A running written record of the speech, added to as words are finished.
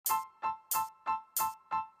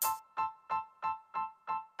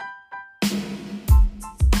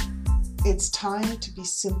It's time to be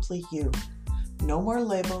simply you. No more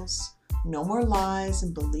labels, no more lies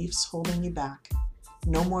and beliefs holding you back.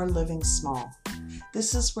 No more living small.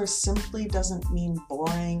 This is where simply doesn't mean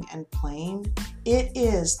boring and plain. It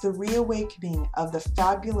is the reawakening of the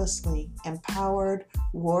fabulously empowered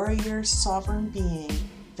warrior sovereign being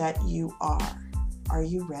that you are. Are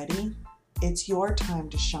you ready? It's your time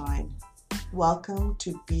to shine. Welcome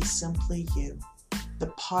to Be Simply You, the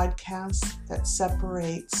podcast that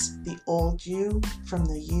separates the old you from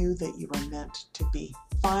the you that you were meant to be.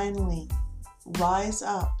 Finally, rise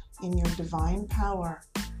up in your divine power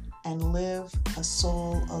and live a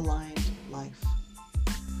soul-aligned life.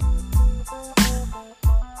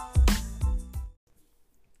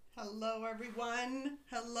 Hello, everyone.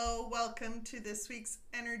 Hello, welcome to this week's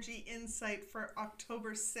Energy Insight for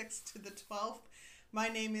October 6th to the 12th. My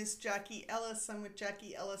name is Jackie Ellis. I'm with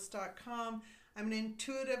JackieEllis.com. I'm an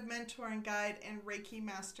intuitive mentor and guide and Reiki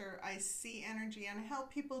master. I see energy and I help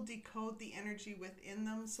people decode the energy within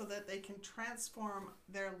them so that they can transform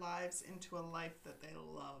their lives into a life that they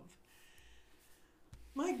love.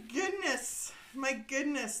 My goodness,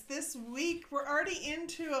 this week, we're already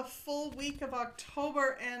into a full week of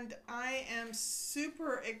October and I am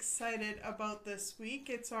super excited about this week.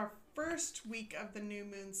 It's our first week of the new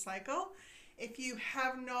moon cycle. If you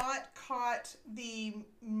have not caught the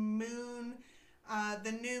moon,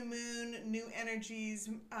 new moon, new energies,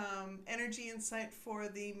 energy insight for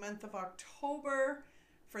the month of October,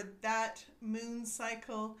 for that moon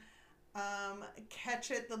cycle,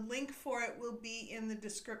 catch it. The link for it will be in the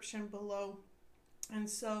description below. And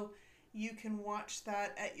so you can watch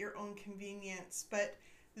that at your own convenience. But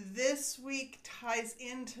this week ties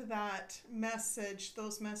into that message,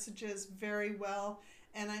 those messages very well.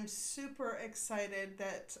 And I'm super excited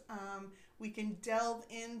that we can delve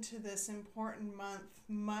into this important month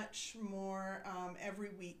much more every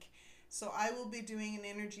week. So I will be doing an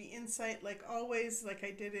energy insight like always, like I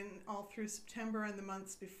did in all through September and the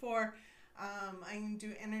months before. I can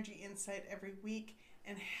do energy insight every week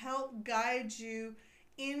and help guide you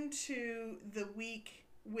into the week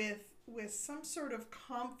with some sort of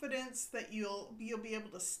confidence that you'll be able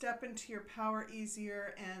to step into your power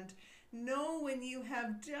easier and know when you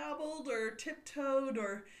have dabbled or tiptoed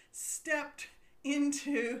or stepped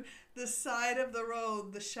into the side of the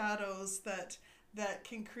road, the shadows that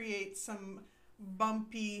can create some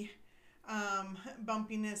bumpiness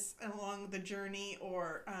along the journey,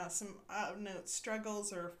 or some out-and-out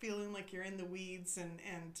struggles, or feeling like you're in the weeds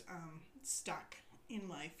and stuck in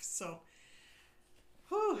life. So,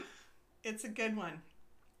 it's a good one.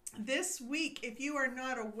 This week, if you are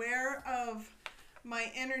not aware of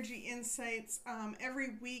my energy insights, every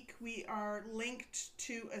week we are linked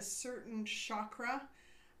to a certain chakra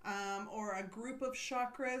or a group of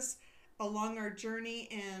chakras along our journey,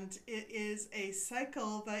 and it is a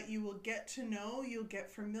cycle that you will get to know, you'll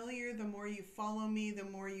get familiar the more you follow me, the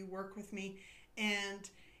more you work with me,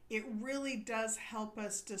 and it really does help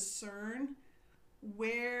us discern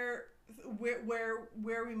where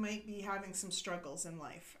we might be having some struggles in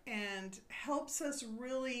life, and helps us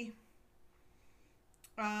really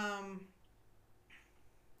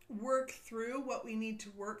work through what we need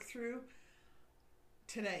to work through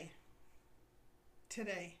today.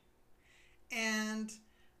 And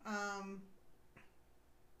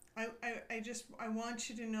I want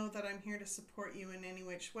you to know that I'm here to support you in any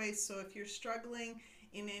which way. So if you're struggling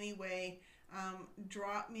in any way,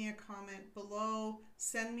 drop me a comment below,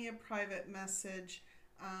 send me a private message,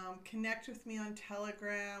 connect with me on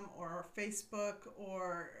Telegram or Facebook,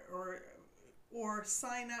 or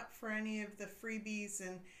sign up for any of the freebies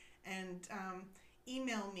and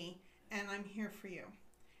email me, and I'm here for you.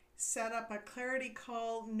 Set up a clarity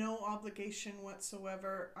call, no obligation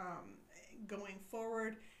whatsoever, going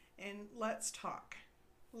forward, and let's talk.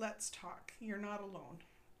 You're not alone.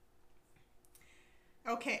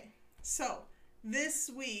 Okay, so this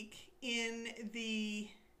week, in the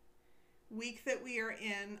week that we are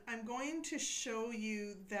in, I'm going to show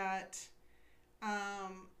you that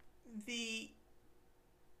the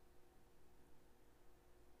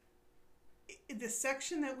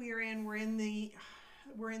section that we are in, we're in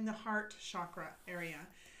the heart chakra area.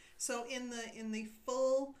 So in the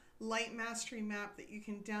full light mastery map that you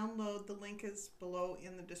can download, the link is below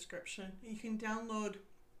in the description. You can download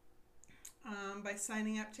by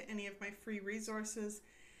signing up to any of my free resources.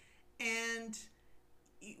 And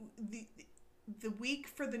the week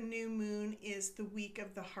for the new moon is the week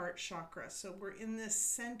of the heart chakra. So we're in this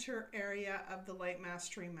center area of the light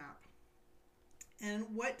mastery map. And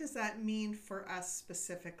what does that mean for us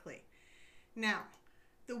specifically? Now,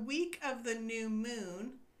 the week of the new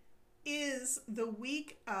moon is the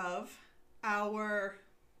week of our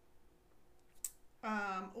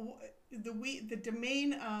the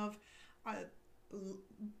domain of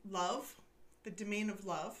love, the domain of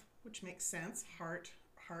love, which makes sense, heart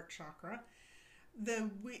chakra, the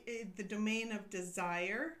domain of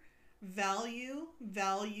desire, value,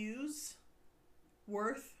 values,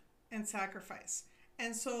 worth, and sacrifice.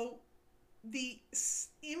 And so the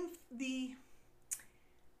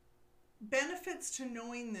benefits to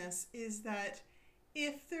knowing this is that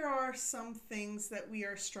if there are some things that we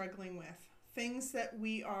are struggling with, things that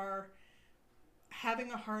we are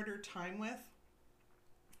having a harder time with,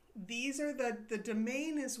 these are the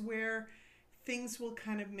domain is where things will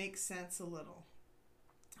kind of make sense a little.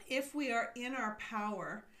 If we are in our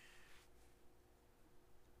power,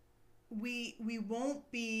 we will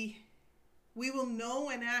know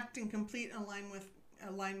and act in complete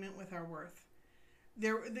alignment with our worth.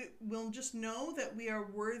 We'll just know that we are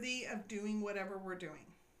worthy of doing whatever we're doing.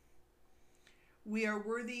 We are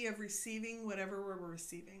worthy of receiving whatever we're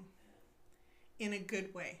receiving in a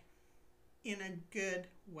good way. In a good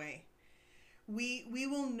way. We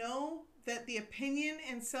will know that the opinion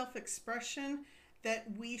and self-expression that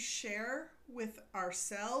we share with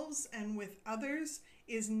ourselves and with others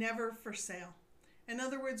is never for sale. In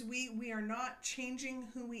other words, we are not changing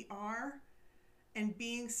who we are and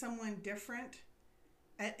being someone different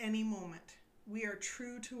at any moment. We are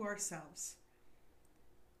true to ourselves.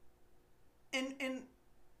 And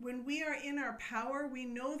when we are in our power, we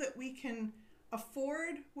know that we can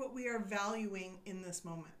afford what we are valuing in this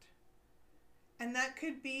moment. And that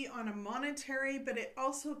could be on a monetary, but it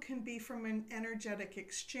also can be from an energetic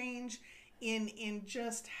exchange in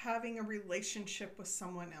just having a relationship with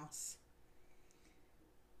someone else.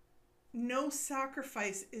 No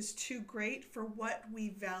sacrifice is too great for what we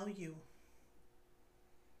value.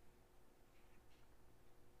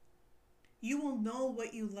 You will know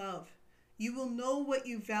what you love. You will know what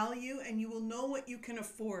you value, and you will know what you can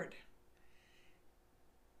afford.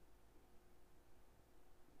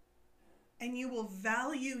 And you will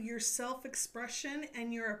value your self-expression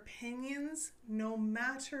and your opinions no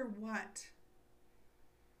matter what.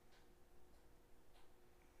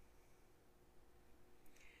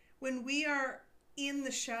 When we are in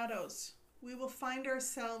the shadows, we will find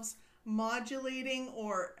ourselves modulating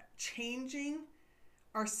or changing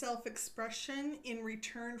our self-expression in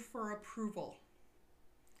return for approval.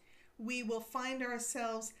 We will find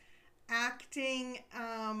ourselves acting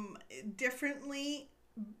differently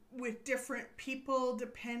with different people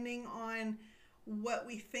depending on what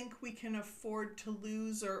we think we can afford to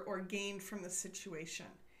lose or gain from the situation.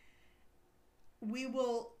 We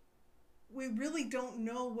really don't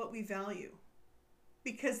know what we value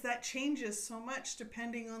because that changes so much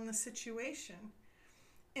depending on the situation.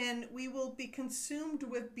 And we will be consumed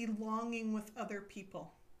with belonging with other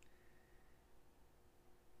people.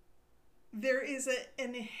 There is an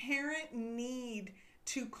inherent need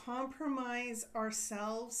to compromise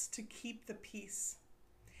ourselves to keep the peace.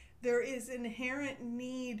 There is inherent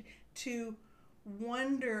need to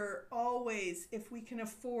wonder always if we can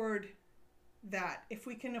afford that, if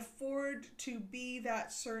we can afford to be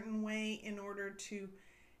that certain way in order to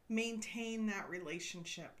maintain that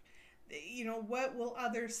relationship. You know, what will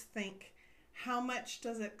others think? How much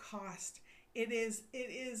does it cost?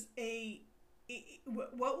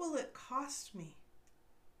 What will it cost me?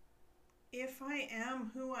 If I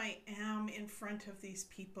am who I am in front of these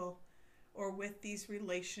people or with these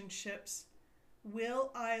relationships,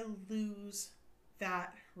 will I lose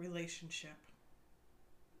that relationship?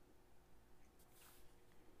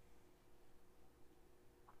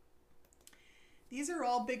 These are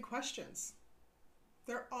all big questions.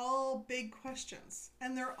 They're all big questions,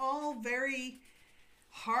 and they're all very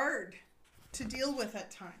hard to deal with at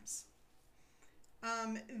times.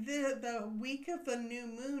 The week of the new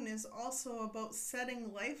moon is also about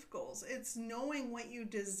setting life goals. It's knowing what you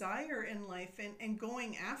desire in life and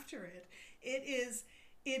going after it. It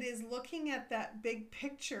is looking at that big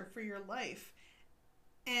picture for your life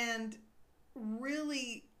and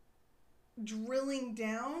really drilling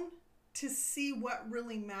down to see what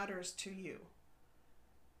really matters to you.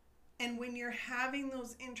 And when you're having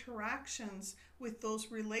those interactions with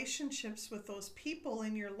those relationships with those people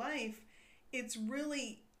in your life, it's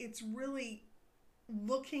really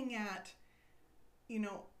looking at, you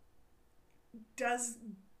know,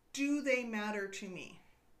 do they matter to me?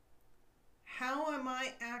 How am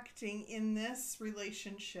I acting in this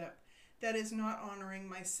relationship that is not honoring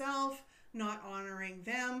myself, not honoring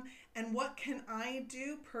them? And what can I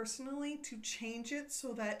do personally to change it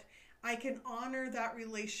so that I can honor that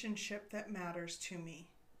relationship that matters to me?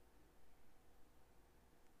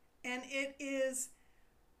 And it is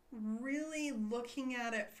really looking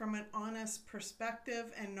at it from an honest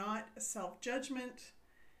perspective and not a self-judgment.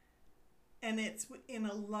 And it's in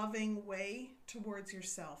a loving way towards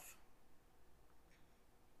yourself.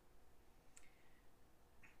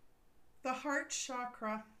 The heart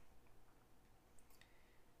chakra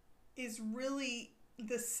is really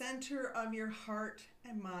the center of your heart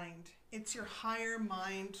and mind. It's your higher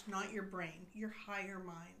mind, not your brain, your higher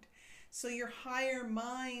mind. So your higher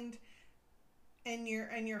mind and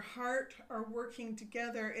your heart are working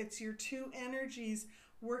together. It's your two energies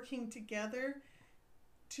working together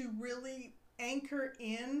to really anchor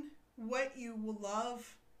in what you will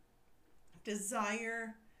love,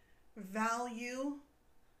 desire, value,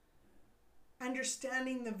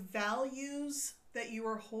 understanding the values that you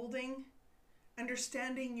are holding,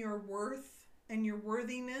 understanding your worth and your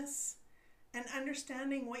worthiness, and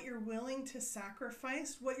understanding what you're willing to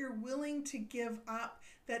sacrifice, what you're willing to give up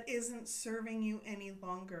that isn't serving you any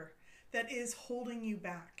longer, that is holding you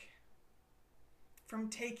back from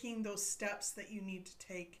taking those steps that you need to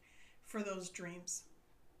take for those dreams.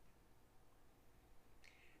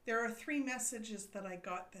 There are 3 messages that I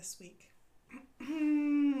got this week.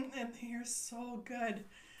 And they're so good.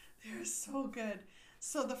 They're so good.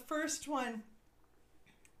 So the first one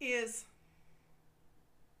is,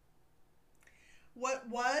 what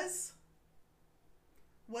was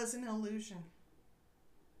an illusion.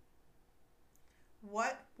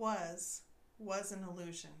 What was an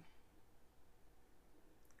illusion.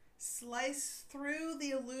 Slice through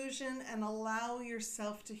the illusion and allow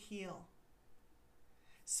yourself to heal.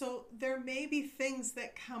 So there may be things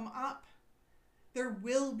that come up. There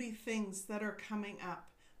will be things that are coming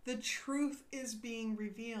up. The truth is being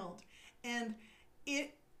revealed. And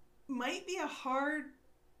it might be a hard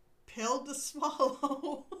pill to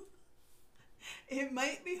swallow. It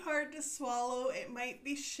might be hard to swallow. It might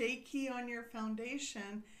be shaky on your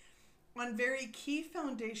foundation, on very key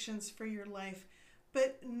foundations for your life.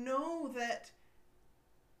 But know that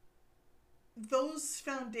those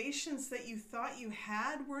foundations that you thought you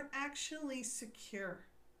had weren't actually secure,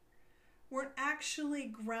 weren't actually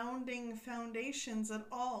grounding foundations at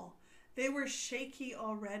all. They were shaky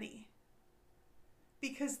already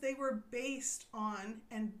because they were based on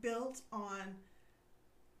and built on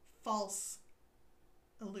false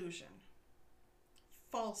illusion,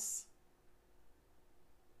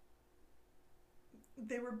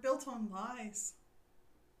 they were built on lies.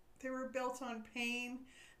 They were built on pain.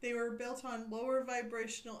 They were built on lower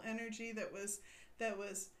vibrational energy that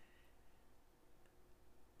was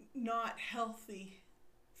not healthy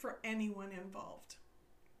for anyone involved.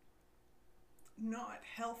 Not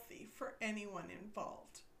healthy for anyone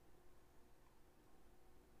involved.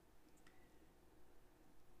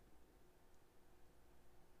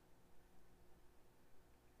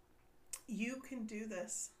 You can do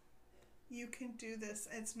this. You can do this.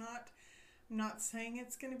 I'm not saying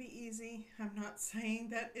it's going to be easy. I'm not saying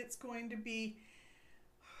that it's going to be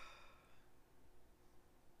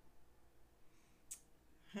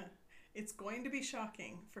it's going to be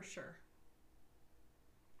shocking for sure.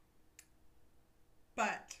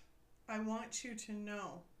 But I want you to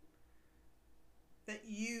know that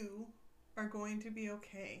you are going to be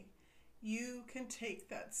okay. You can take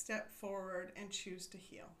that step forward and choose to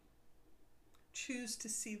heal. Choose to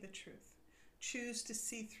see the truth. Choose to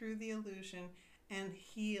see through the illusion and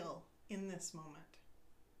heal in this moment.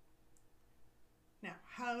 Now,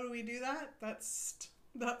 how do we do that? That's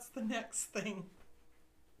the next thing.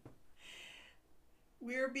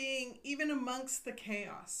 We're being, even amongst the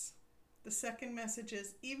chaos. The second message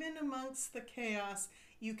is, even amongst the chaos,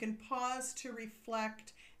 you can pause to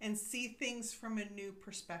reflect and see things from a new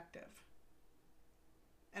perspective.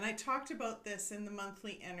 And I talked about this in the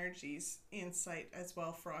monthly energies insight as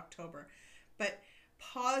well for October. But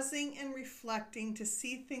pausing and reflecting to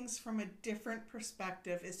see things from a different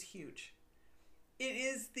perspective is huge. It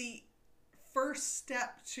is the first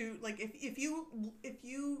step to, like, if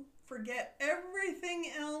you forget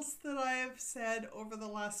everything else that I have said over the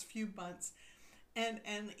last few months, and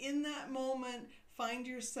in that moment find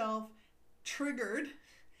yourself triggered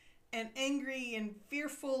and angry and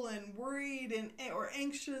fearful and worried and or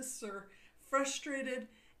anxious or frustrated,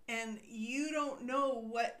 and you don't know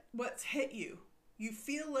what's hit you. You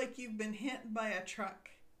feel like you've been hit by a truck.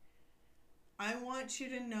 I want you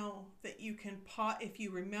to know that you can pause. If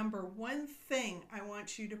you remember one thing, I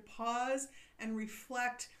want you to pause and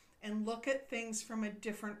reflect and look at things from a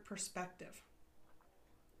different perspective.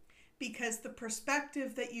 Because the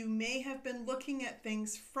perspective that you may have been looking at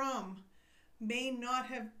things from may not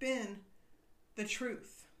have been the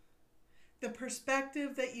truth. The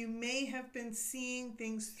perspective that you may have been seeing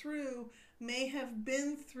things through may have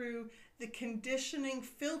been through the conditioning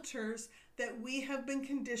filters that we have been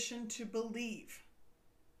conditioned to believe.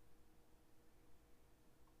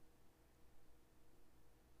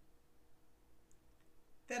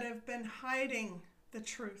 That have been hiding the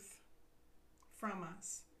truth from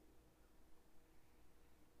us.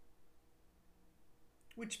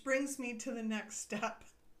 Which brings me to the next step,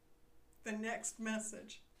 the next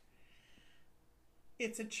message.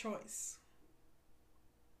 It's a choice.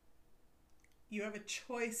 You have a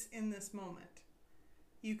choice in this moment.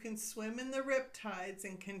 You can swim in the riptides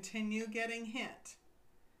and continue getting hit,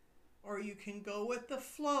 or you can go with the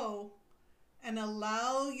flow and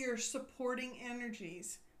allow your supporting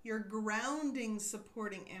energies, your grounding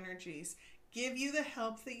supporting energies, give you the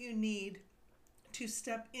help that you need to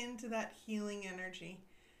step into that healing energy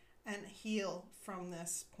and heal from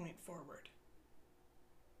this point forward.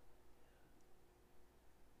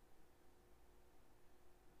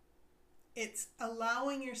 It's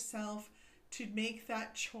allowing yourself to make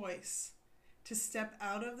that choice to step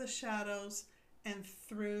out of the shadows and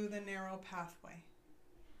through the narrow pathway.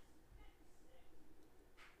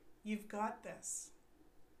 You've got this.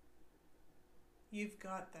 You've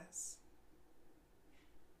got this.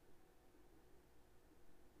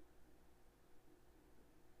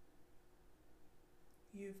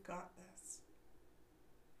 You've got this.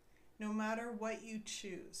 No matter what you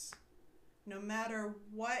choose, no matter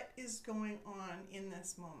what is going on in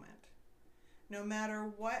this moment, no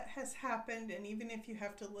matter what has happened, and even if you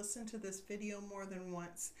have to listen to this video more than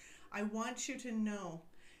once, I want you to know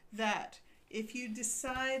that if you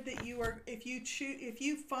decide that you are, if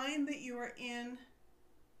you find that you are in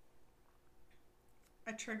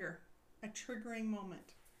a triggering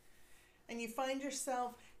moment, and you find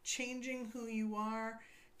yourself changing who you are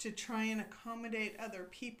to try and accommodate other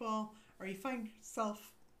people, or you find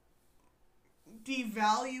yourself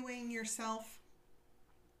devaluing yourself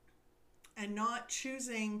and not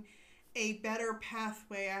choosing a better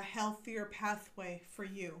pathway, a healthier pathway for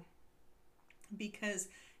you, because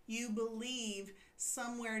you believe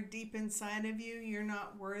somewhere deep inside of you you're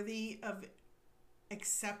not worthy of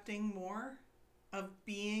accepting more, of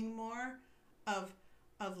being more, of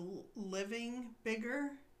living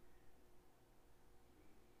bigger.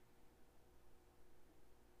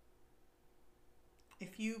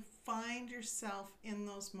 If you find yourself in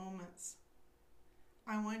those moments,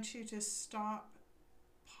 I want you to stop,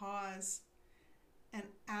 pause, and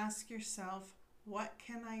ask yourself, what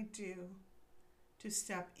can I do to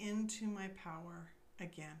step into my power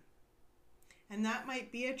again? And that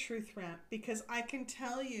might be a truth rant, because I can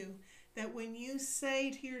tell you that when you say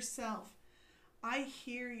to yourself, I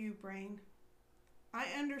hear you, brain. I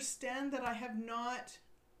understand that I have not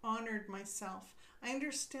honored myself. I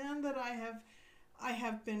understand that I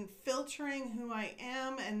have been filtering who I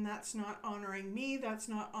am, and that's not honoring me. That's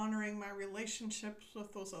not honoring my relationships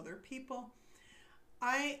with those other people.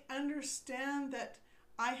 I understand that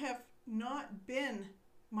I have not been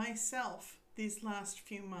myself these last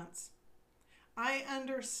few months. I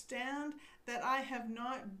understand that I have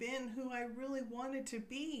not been who I really wanted to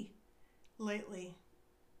be lately.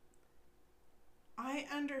 I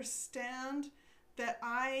understand that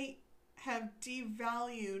I have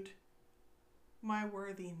devalued my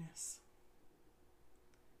worthiness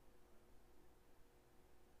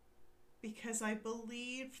because I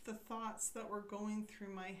believed the thoughts that were going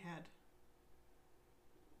through my head.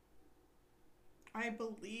 I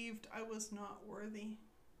believed I was not worthy.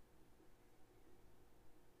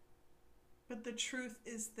 But the truth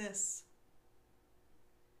is this.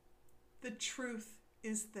 The truth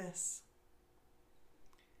is this.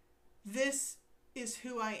 This is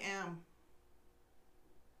who I am.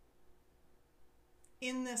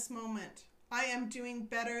 In this moment, I am doing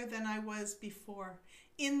better than I was before.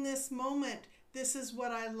 In this moment, this is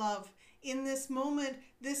what I love. In this moment,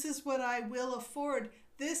 this is what I will afford.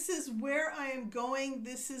 This is where I am going.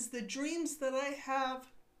 This is the dreams that I have.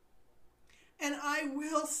 And I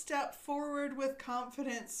will step forward with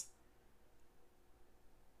confidence.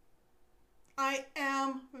 I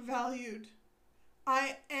am valued.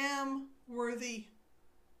 I am worthy.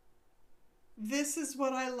 This is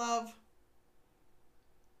what I love.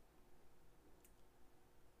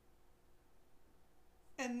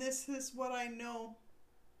 And this is what I know.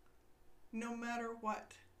 No matter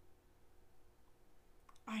what,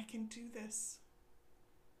 I can do this.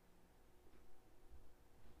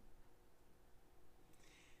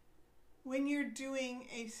 When you're doing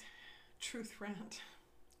a truth rant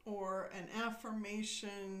or an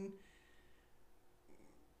affirmation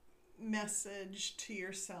message to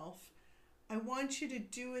yourself, I want you to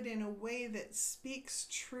do it in a way that speaks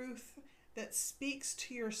truth, that speaks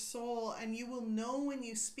to your soul, and you will know when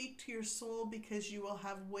you speak to your soul because you will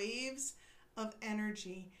have waves of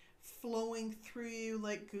energy flowing through you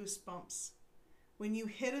like goosebumps. When you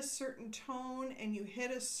hit a certain tone and you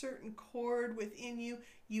hit a certain chord within you,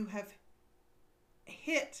 you have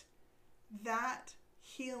hit that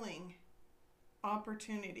healing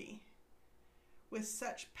opportunity with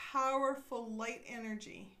such powerful light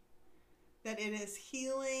energy that it is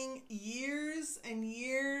healing years and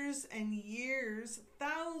years and years,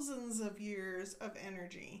 thousands of years of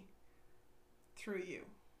energy through you.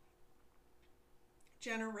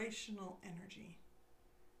 Generational energy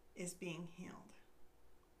is being healed.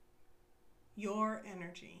 Your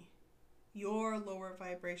energy, your lower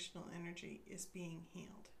vibrational energy is being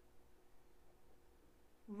healed.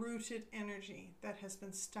 Rooted energy that has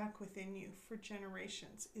been stuck within you for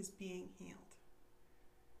generations is being healed.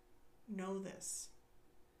 Know this,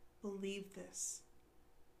 believe this,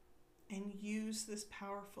 and use this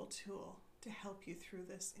powerful tool to help you through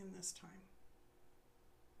this in this time.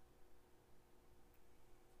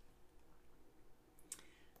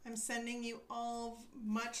 I'm sending you all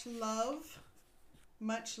much love,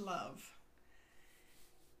 much love.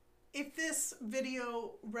 If this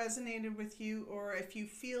video resonated with you, or if you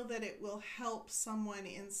feel that it will help someone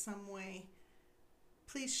in some way,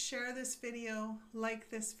 please share this video, like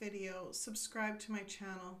this video, subscribe to my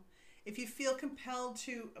channel. If you feel compelled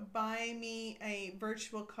to buy me a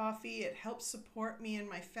virtual coffee, it helps support me and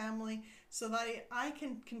my family so that I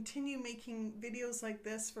can continue making videos like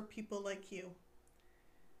this for people like you.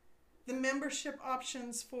 The membership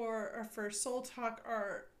options for Soul Talk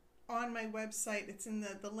are on my website. It's in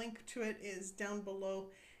the link to it is down below,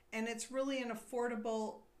 and it's really an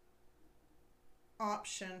affordable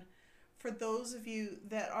option for those of you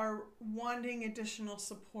that are wanting additional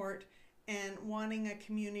support and wanting a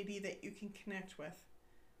community that you can connect with.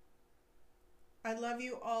 I love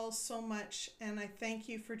you all so much, and I thank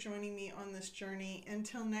you for joining me on this journey.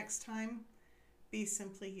 Until next time, be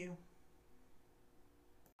simply you.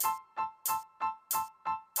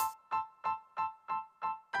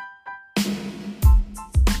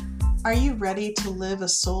 Are you ready to live a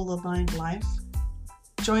soul-aligned life?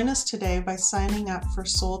 Join us today by signing up for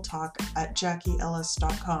Soul Talk at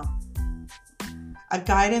JackieEllis.com, a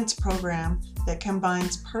guidance program that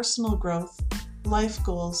combines personal growth, life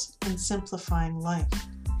goals, and simplifying life.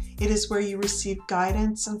 It is where you receive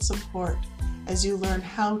guidance and support as you learn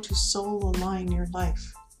how to soul align your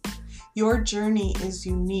life. Your journey is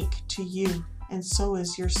unique to you, and so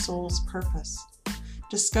is your soul's purpose.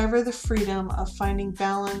 Discover the freedom of finding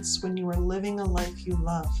balance when you are living a life you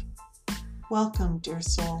love. Welcome, dear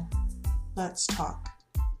soul. Let's talk.